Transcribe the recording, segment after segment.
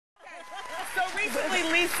recently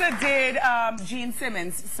Lisa did Gene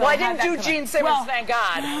Simmons. So well, I didn't do Gene Simmons, thank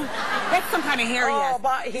God. That's some kind of hair he has.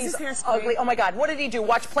 But he's ugly. Oh my God, what did he do?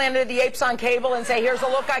 Watch Planet of the Apes on cable and say, here's a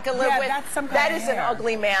look I can live with? That's some kind that of is hair. An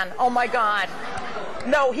ugly man. Oh my God.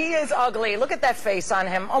 No, he is ugly. Look at that face on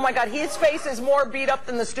him. Oh my God, his face is more beat up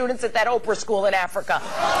than the students at that Oprah school in Africa.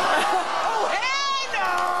 Oh, hell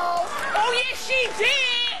no! Oh, yes, she did!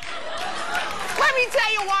 Let me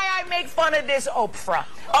tell you why I make fun of this Oprah.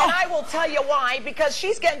 And I will tell you why, because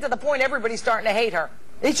she's getting to the point everybody's starting to hate her.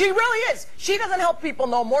 She really is. She doesn't help people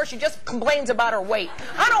no more. She just complains about her weight.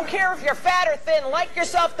 I don't care if you're fat or thin. Like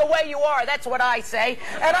yourself the way you are. That's what I say.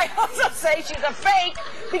 And I also say she's a fake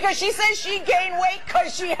because she says she gained weight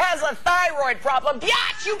because she has a thyroid problem.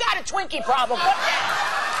 Biatch, you got a Twinkie problem. Put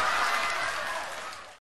that.